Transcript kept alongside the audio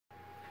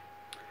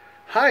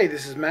Hi,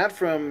 this is Matt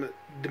from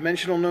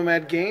Dimensional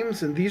Nomad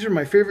Games, and these are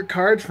my favorite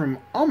cards from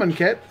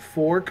Amonkhet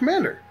for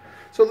Commander.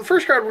 So the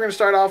first card we're going to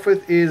start off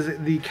with is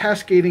the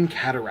Cascading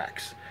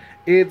Cataracts.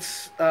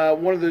 It's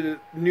one of the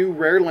new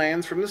rare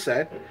lands from the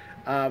set.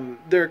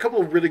 There are a couple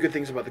of really good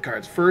things about the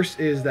cards. First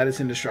is that it's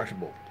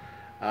indestructible.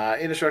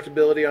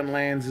 Indestructibility on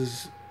lands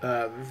is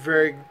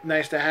very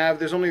nice to have.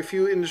 There's only a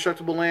few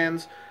indestructible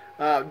lands,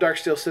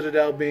 Darksteel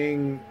Citadel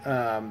being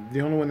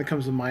the only one that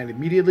comes to mind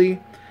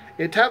immediately.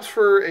 It taps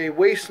for a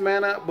waste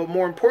mana, but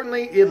more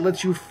importantly, it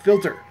lets you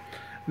filter.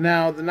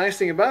 Now, the nice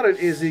thing about it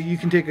is that you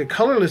can take a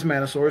colorless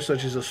mana source,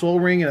 such as a Soul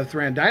Ring and a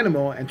Thran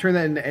Dynamo, and turn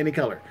that into any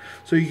color.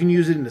 So you can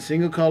use it in a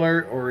single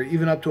color, or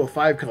even up to a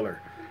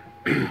 5-color.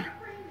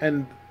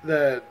 And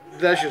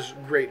that's just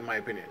great in my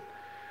opinion.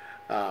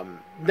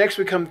 Next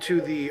we come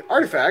to the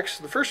artifacts.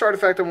 The first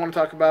artifact I want to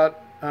talk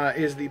about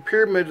is the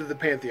Pyramid of the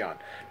Pantheon.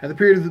 Now, the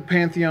Pyramid of the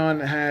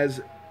Pantheon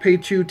has pay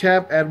 2,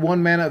 tap, add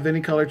 1 mana of any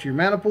color to your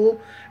mana pool,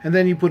 and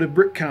then you put a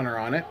brick counter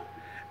on it.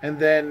 And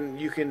then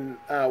you can,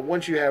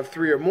 once you have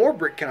 3 or more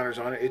brick counters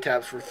on it, it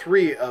taps for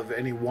 3 of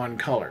any one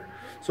color.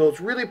 So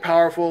it's really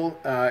powerful.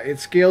 It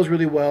scales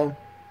really well.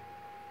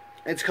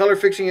 It's color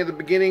fixing at the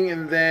beginning,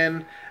 and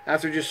then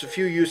after just a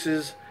few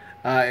uses,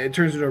 it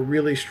turns into a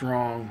really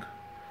strong,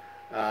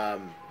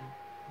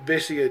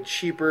 basically a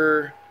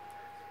cheaper,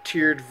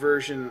 tiered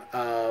version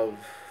of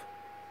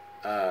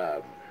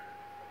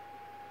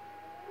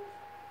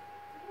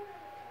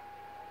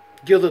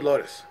Gilded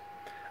Lotus.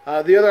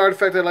 The other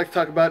artifact I'd like to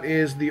talk about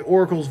is the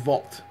Oracle's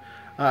Vault.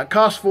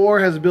 Cost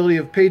 4, has the ability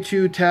of pay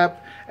 2,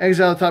 tap,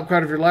 exile the top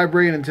card of your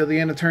library, and until the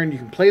end of turn you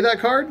can play that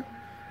card.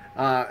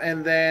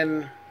 And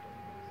then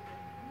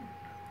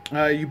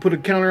you put a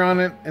counter on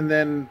it, and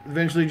then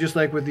eventually, just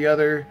like with the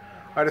other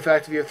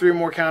artifact, if you have 3 or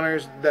more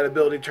counters, that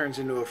ability turns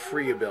into a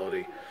free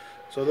ability.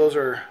 So those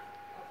are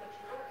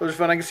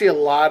fun. I can see a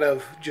lot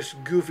of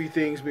just goofy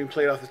things being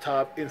played off the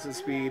top, instant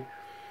speed.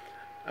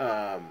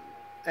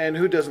 And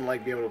who doesn't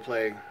like being able to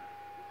play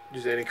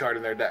just any card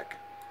in their deck?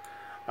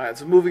 Alright,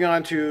 so moving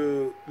on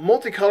to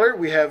multicolor,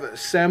 we have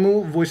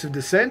Samu, Voice of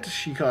Dissent.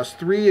 She costs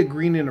 3, a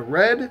green and a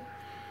red.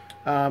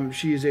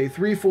 She is a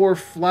 3/4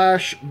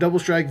 flash, double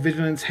strike,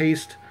 vigilance,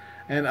 haste,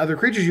 and other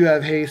creatures you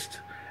have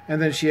haste.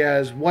 And then she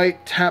has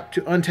white, tap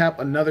to untap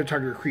another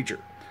target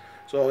creature.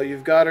 So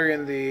you've got her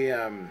in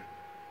the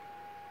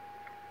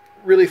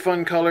really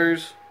fun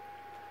colors.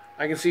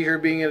 I can see her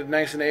being a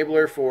nice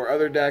enabler for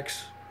other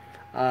decks.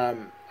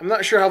 I'm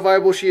not sure how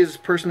viable she is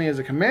personally as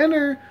a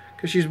commander,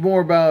 because she's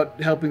more about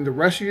helping the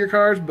rest of your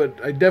cards,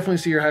 but I definitely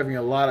see her having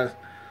a lot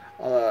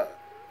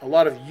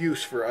of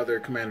use for other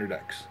commander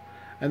decks.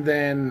 And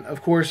then,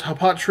 of course,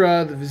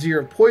 Hapatra, the Vizier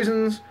of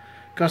Poisons,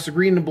 costs a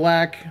green and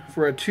black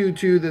for a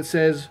 2/2 that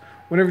says,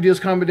 whenever it deals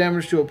combat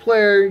damage to a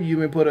player, you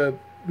may put a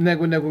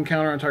Negwin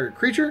counter on target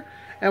creature,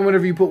 and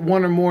whenever you put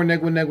 1 or more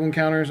Negwin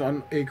counters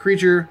on a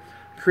creature,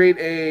 create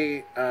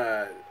a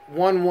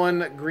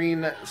 1/1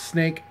 green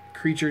snake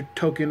creature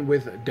token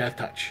with Death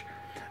Touch.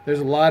 There's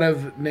a lot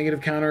of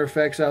negative counter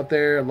effects out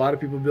there. A lot of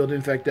people build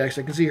infect decks.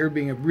 I can see her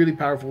being a really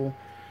powerful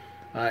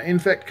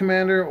infect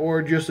commander,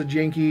 or just a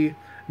janky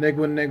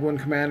Negwin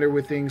commander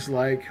with things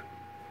like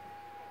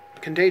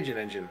Contagion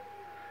Engine.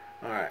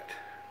 Alright.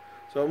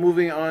 So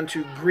moving on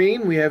to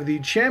green, we have the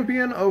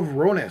Champion of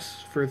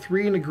Ronus. For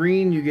 3 and a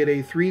green, you get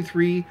a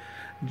 3/3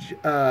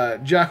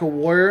 Jackal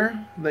Warrior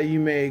that you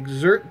may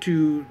exert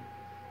to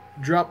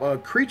drop a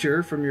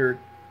creature from your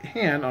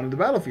hand onto the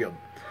battlefield.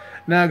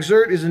 Now,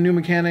 exert is a new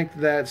mechanic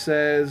that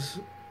says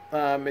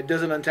it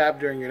doesn't untap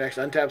during your next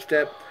untap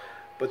step,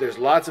 but there's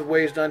lots of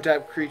ways to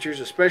untap creatures,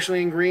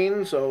 especially in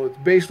green, so it's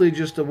basically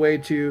just a way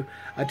to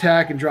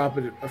attack and drop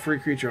a free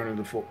creature onto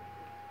the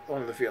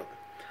field.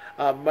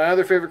 My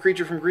other favorite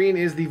creature from green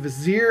is the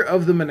Vizier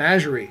of the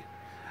Menagerie.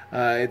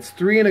 It's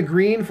 3 and a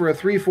green for a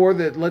 3/4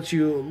 that lets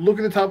you look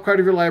at the top card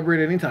of your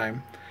library at any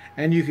time,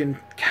 and you can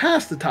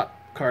cast the top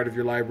card of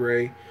your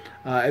library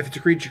if it's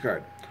a creature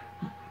card.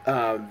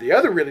 The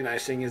other really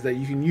nice thing is that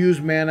you can use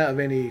mana of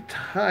any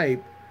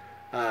type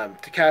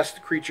to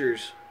cast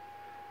creatures,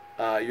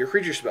 your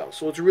creature spells.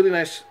 So it's a really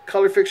nice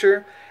color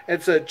fixture.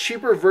 It's a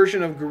cheaper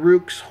version of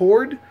Garruk's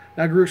Horde.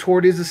 Now, Garruk's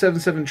Horde is a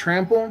 7/7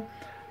 trample,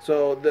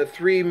 so the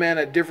 3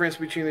 mana difference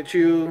between the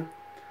two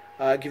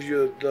gives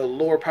you the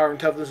lower power and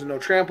toughness and no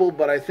trample.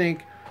 But I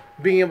think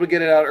being able to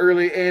get it out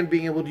early and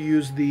being able to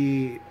use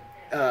the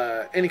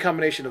any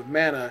combination of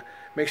mana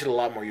makes it a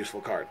lot more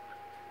useful card.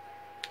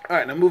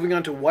 Alright, now moving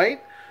on to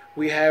white,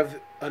 we have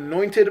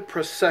Anointed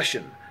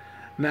Procession.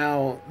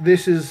 Now,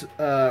 this is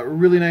a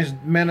really nice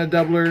token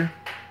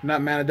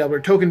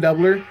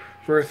doubler.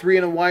 For a 3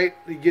 and a white,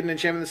 you get an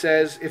enchantment that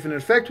says, if an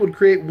effect would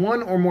create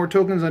 1 or more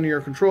tokens under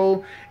your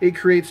control, it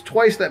creates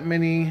twice that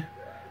many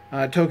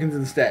tokens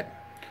instead.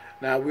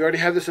 Now, we already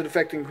have this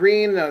effect in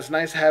green. Now, it's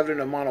nice to have it in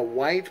a mono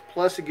white,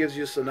 plus it gives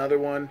you just another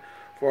one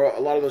for a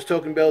lot of those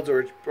token builds,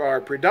 or are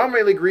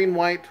predominantly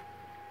green-white.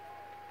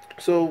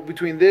 So,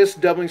 between this,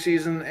 Doubling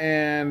Season,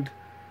 and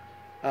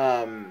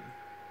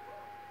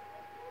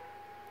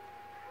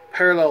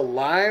parallel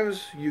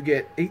lives, you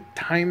get 8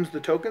 times the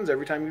tokens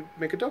every time you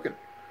make a token.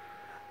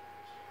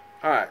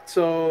 Alright,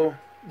 so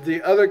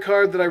the other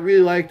card that I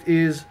really liked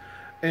is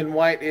in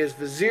white is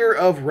Vizier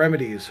of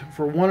Remedies.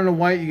 For 1 and a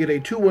white, you get a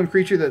 2/1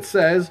 creature that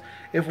says,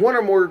 if one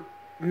or more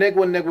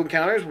neg1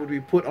 counters would be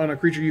put on a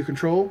creature you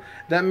control,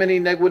 that many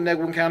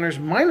neg1 counters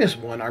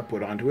 -1 are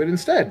put onto it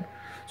instead.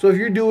 So if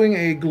you're doing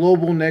a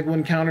global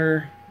neg1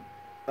 counter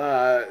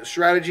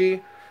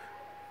strategy,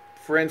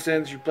 for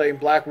instance, you play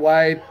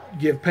black-white,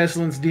 give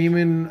Pestilence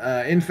Demon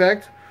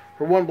Infect.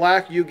 For 1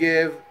 black, you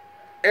give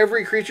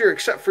every creature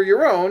except for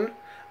your own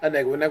a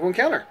neg1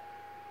 counter.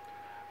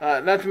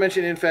 Not to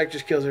mention Infect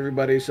just kills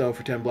everybody, so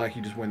for 10 black,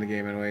 you just win the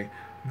game anyway.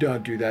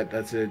 Don't do that.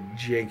 That's a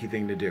janky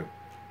thing to do.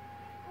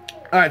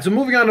 Alright, so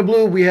moving on to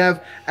blue, we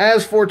have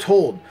As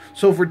Foretold.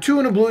 So for 2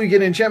 and a blue, you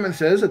get an enchantment that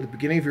says, at the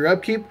beginning of your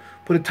upkeep,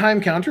 put a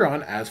time counter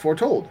on As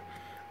Foretold.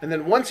 And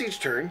then once each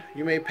turn,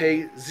 you may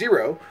pay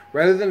 0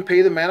 rather than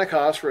pay the mana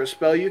cost for a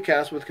spell you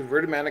cast with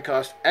converted mana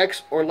cost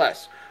X or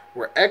less,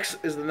 where X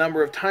is the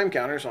number of time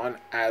counters on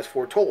As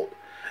Foretold.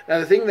 Now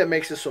the thing that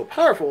makes this so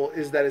powerful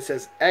is that it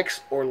says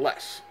X or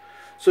less.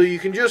 So you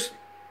can just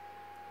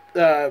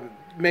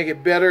make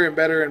it better and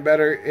better and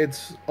better.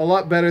 It's a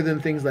lot better than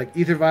things like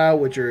Ether Vial,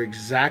 which are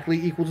exactly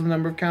equal to the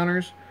number of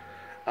counters.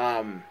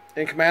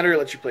 In Commander, it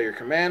lets you play your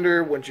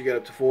commander once you get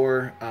up to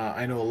 4.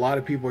 I know a lot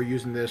of people are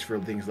using this for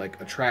things like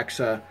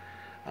Atraxa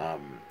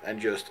and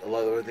just a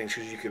lot of other things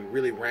because you can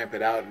really ramp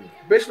it out and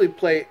basically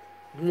play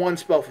 1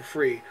 spell for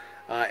free,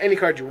 any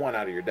card you want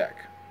out of your deck.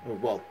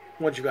 Well,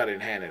 once you've got it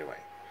in hand anyway.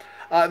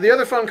 The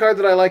other fun card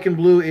that I like in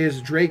blue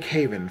is Drake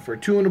Haven. For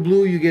 2 and a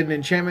blue, you get an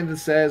enchantment that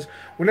says,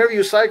 whenever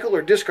you cycle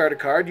or discard a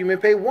card, you may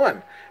pay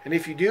 1. And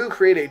if you do,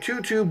 create a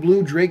 2/2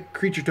 blue Drake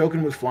creature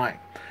token with flying.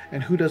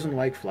 And who doesn't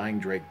like flying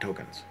Drake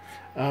tokens?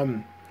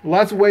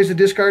 Lots of ways to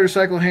discard or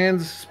cycle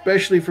hands,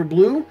 especially for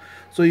blue.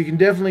 So you can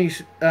definitely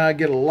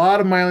get a lot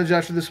of mileage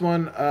after this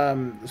one.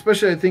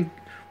 Especially, I think,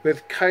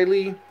 with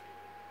Kylie,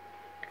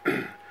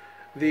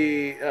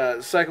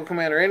 the cycle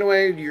commander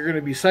anyway. You're going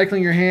to be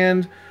cycling your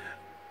hand.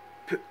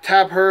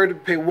 Tap her to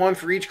pay 1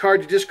 for each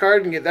card you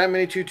discard and get that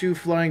many 2/2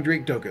 flying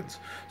Drake tokens.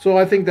 So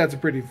I think that's a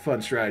pretty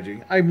fun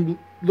strategy. I'm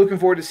looking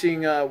forward to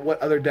seeing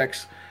what other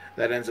decks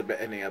that ends up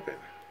ending up in.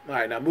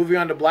 Alright, now moving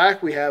on to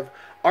black, we have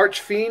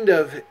Archfiend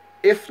of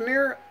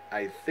Ifnir.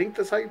 I think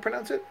that's how you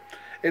pronounce it.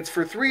 It's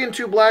for 3 and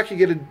 2 black, you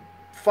get a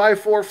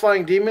 5/4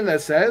 flying demon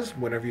that says,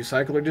 whenever you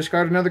cycle or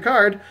discard another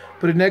card,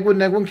 put a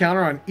neg1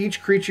 counter on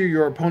each creature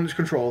your opponents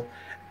control.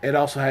 It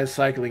also has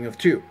cycling of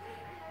 2.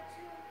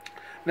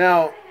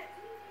 Now,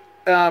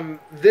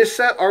 this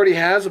set already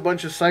has a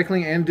bunch of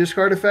cycling and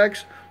discard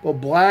effects, but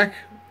black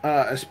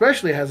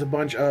especially has a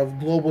bunch of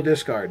global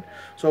discard.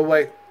 So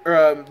like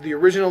the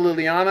original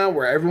Liliana,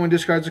 where everyone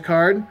discards a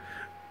card,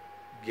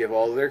 give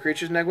all of their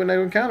creatures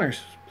neg1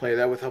 counters. Play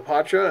that with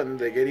Hapatra, and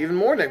they get even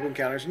more neg1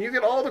 counters, and you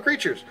get all the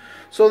creatures.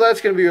 So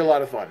that's going to be a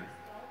lot of fun.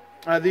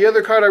 The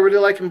other card I really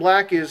like in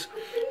black is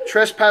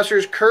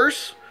Trespasser's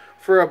Curse.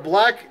 For a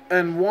black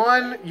and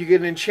 1, you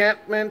get an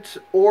enchantment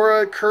or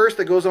a curse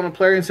that goes on a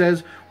player and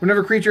says,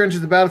 whenever a creature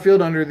enters the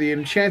battlefield under the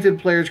enchanted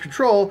player's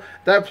control,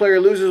 that player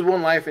loses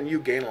 1 life and you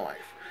gain a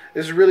life.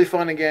 This is really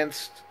fun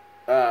against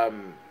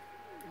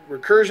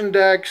recursion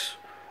decks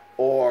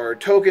or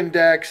token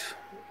decks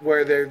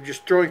where they're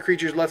just throwing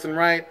creatures left and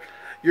right.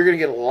 You're going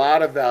to get a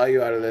lot of value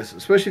out of this,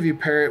 especially if you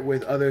pair it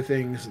with other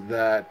things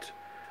that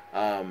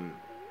are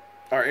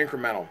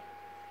incremental.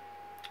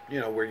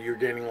 You know, where you're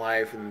gaining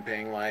life and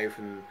paying life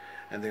and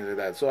things like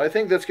that. So I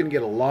think that's going to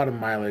get a lot of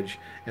mileage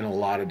in a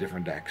lot of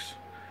different decks.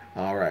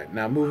 Alright,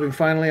 now moving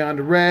finally on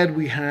to red,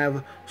 we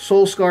have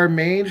Soulscar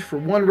Mage. For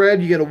 1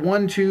 red, you get a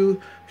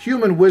 1/2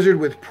 human wizard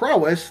with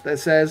prowess that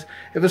says,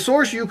 if a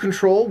source you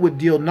control would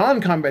deal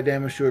non-combat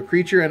damage to a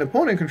creature an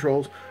opponent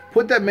controls,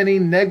 put that many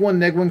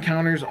neg1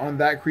 counters on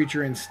that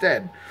creature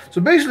instead.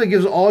 So basically it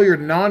gives all your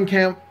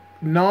non-combat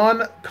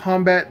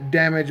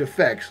damage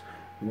effects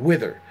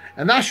wither.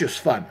 And that's just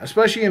fun,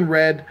 especially in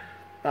red.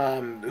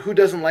 Who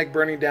doesn't like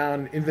burning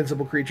down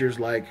invincible creatures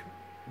like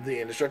the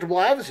Indestructible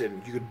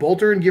Avacyn? You could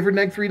bolt her and give her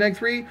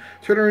neg3,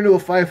 turn her into a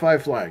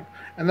 5/5 flying.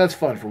 And that's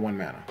fun for 1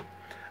 mana.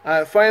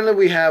 Finally,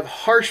 we have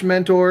Harsh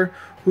Mentor,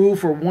 who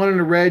for 1 and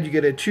a red, you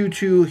get a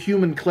 2/2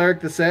 human cleric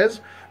that says,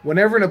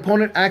 whenever an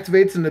opponent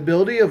activates an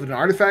ability of an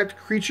artifact,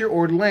 creature,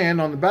 or land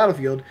on the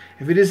battlefield,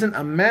 if it isn't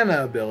a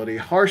mana ability,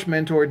 Harsh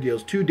Mentor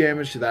deals 2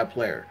 damage to that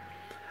player.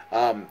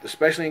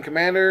 Especially in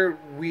Commander,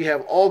 we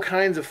have all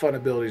kinds of fun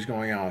abilities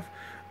going off.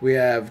 We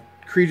have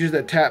creatures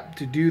that tap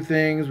to do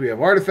things. We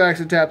have artifacts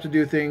that tap to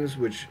do things,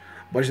 which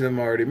a bunch of them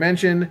already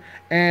mentioned.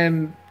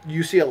 And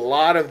you see a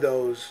lot of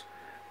those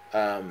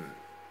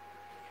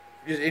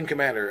just in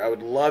Commander. I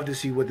would love to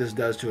see what this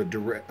does to a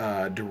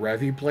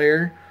Derevi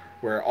player,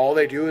 where all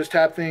they do is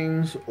tap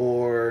things,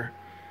 or,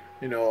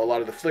 you know, a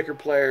lot of the Flicker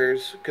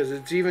players, because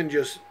it's even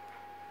just...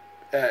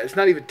 it's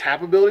not even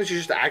tap abilities,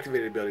 it's just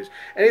activated abilities.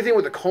 Anything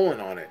with a colon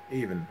on it,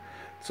 even.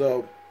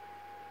 So,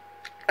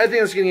 I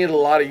think it's going to get a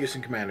lot of use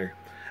in Commander.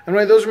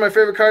 Anyway, those are my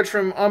favorite cards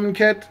from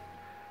Amonkhet.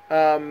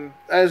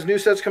 As new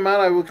sets come out,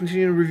 I will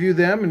continue to review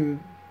them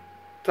and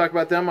talk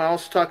about them. I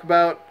also talk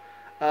about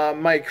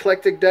my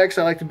eclectic decks.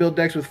 I like to build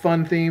decks with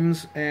fun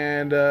themes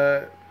and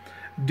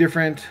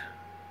different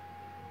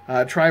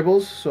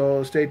tribals.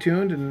 So stay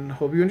tuned and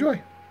hope you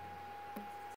enjoy.